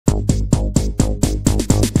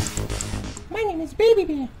my name is Baby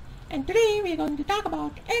Bear, and today we're going to talk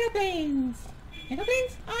about aeroplanes.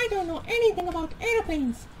 Aeroplanes? I don't know anything about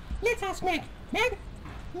aeroplanes. Let's ask Meg. Meg?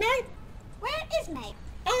 Meg? Where is Meg?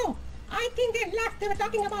 Oh, I think they left. They were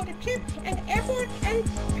talking about a trip and airport and...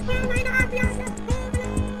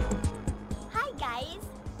 Hi guys,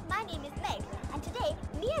 my name is Meg, and today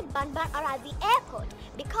me and Bun are at the airport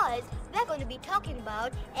because we're going to be talking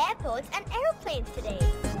about airports and aeroplanes today.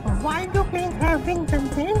 Why do planes have wings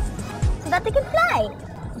and tails? So that they can fly.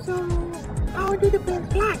 So, how do the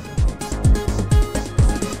planes fly?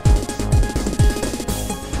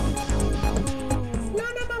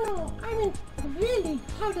 No. I mean, really,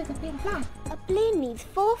 how does a plane fly? A plane needs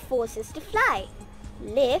 4 forces to fly: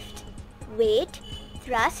 lift, weight,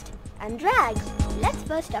 thrust, and drag. Let's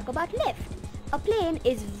first talk about lift. A plane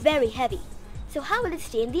is very heavy. So how will it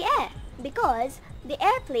stay in the air? Because the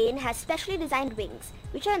airplane has specially designed wings,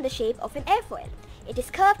 which are in the shape of an airfoil. It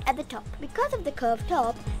is curved at the top. Because of the curved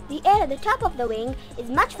top, the air at the top of the wing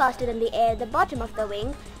is much faster than the air at the bottom of the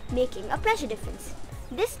wing, making a pressure difference.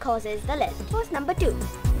 This causes the lift. Force number 2,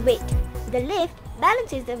 weight. The lift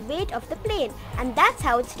balances the weight of the plane, and that's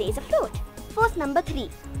how it stays afloat. Force number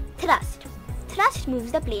 3, thrust. Thrust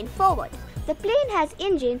moves the plane forward. The plane has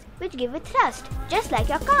engines which give it thrust, just like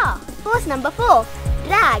your car. Force number 4,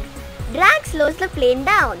 drag. Drag slows the plane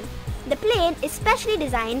down. The plane is specially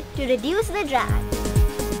designed to reduce the drag.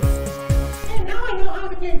 And now I know how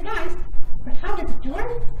the plane flies, but how does it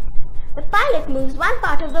turn? The pilot moves one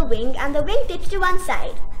part of the wing and the wing tips to one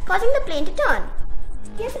side, causing the plane to turn.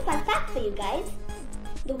 Here's a fun fact for you guys.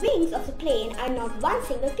 The wings of the plane are not one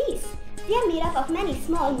single piece. They are made up of many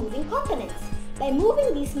small moving components. By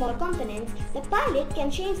moving these small components, the pilot can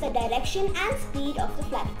change the direction and speed of the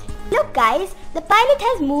flight. Look guys, the pilot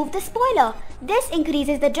has moved the spoiler. This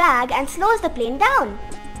increases the drag and slows the plane down.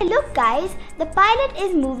 Look guys, the pilot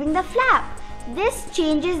is moving the flap. This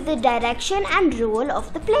changes the direction and roll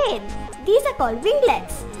of the plane. These are called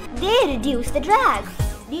winglets. They reduce the drag.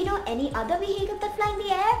 Do you know any other vehicles that fly in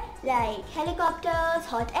the air? Like helicopters,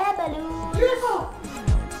 hot air balloons... UFO!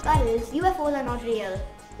 Guys, UFOs are not real.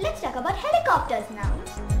 Let's talk about helicopters now.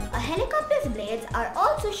 A helicopter's blades are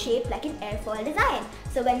also shaped like an airfoil design.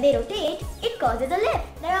 So when they rotate, it causes a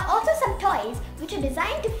lift. There are also some toys which are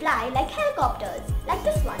designed to fly like helicopters, like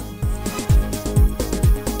this one.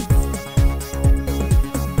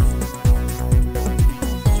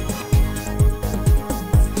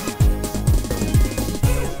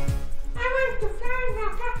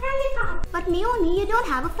 But Mioni, you don't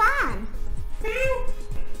have a fan. Fan?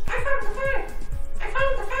 I found the fan.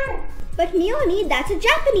 But Mioni, that's a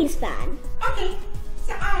Japanese fan. Okay,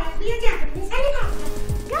 so I'll be a Japanese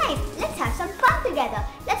helicopter. Guys, let's have some fun together.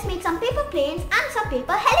 Let's make some paper planes and some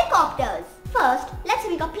paper helicopters. First, let's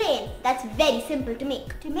make a plane. That's very simple to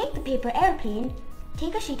make. To make the paper airplane,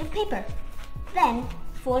 take a sheet of paper. Then,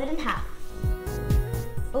 fold it in half.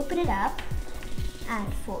 Open it up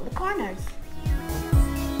and fold the corners.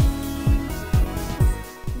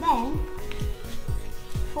 Then,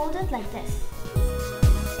 fold it like this.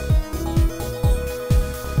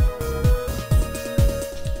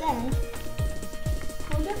 Then,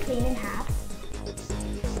 fold your plane in half.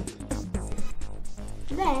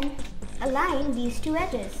 Then, align these two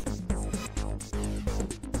edges.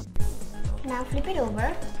 Now flip it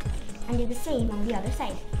over and do the same on the other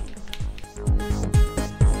side.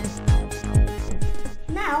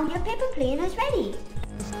 Now your paper plane is ready.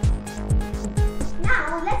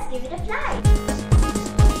 Now let's give it a fly.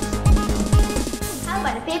 How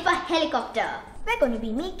about a paper helicopter? We're going to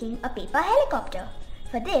be making a paper helicopter.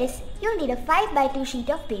 For this, you'll need a 5x2 sheet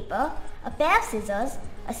of paper, a pair of scissors,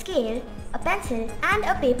 a scale, a pencil and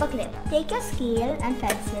a paper clip. Take your scale and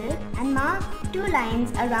pencil and mark 2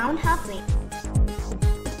 lines around halfway.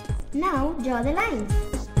 Now draw the lines.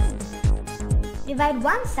 Divide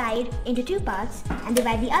one side into 2 parts and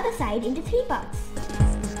divide the other side into 3 parts.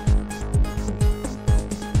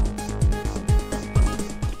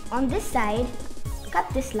 On this side, cut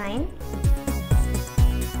this line,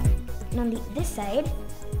 and on this side,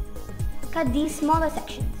 cut these smaller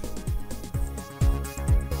sections.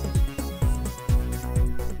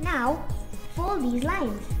 Now, fold these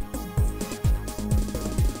lines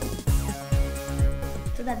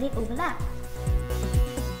so that they overlap.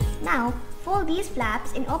 Now, fold these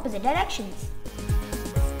flaps in opposite directions.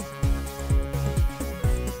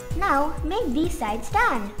 Now, make these sides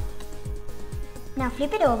stand. Now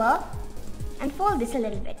flip it over and fold this a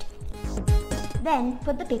little bit. Then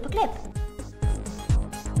put the paper clip.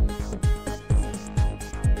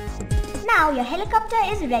 Now your helicopter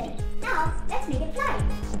is ready. Now let's make it fly.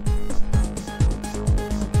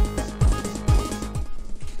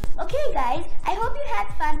 Okay Okay guys, I hope you had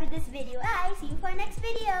fun with this video. Bye. See you for next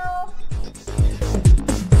video.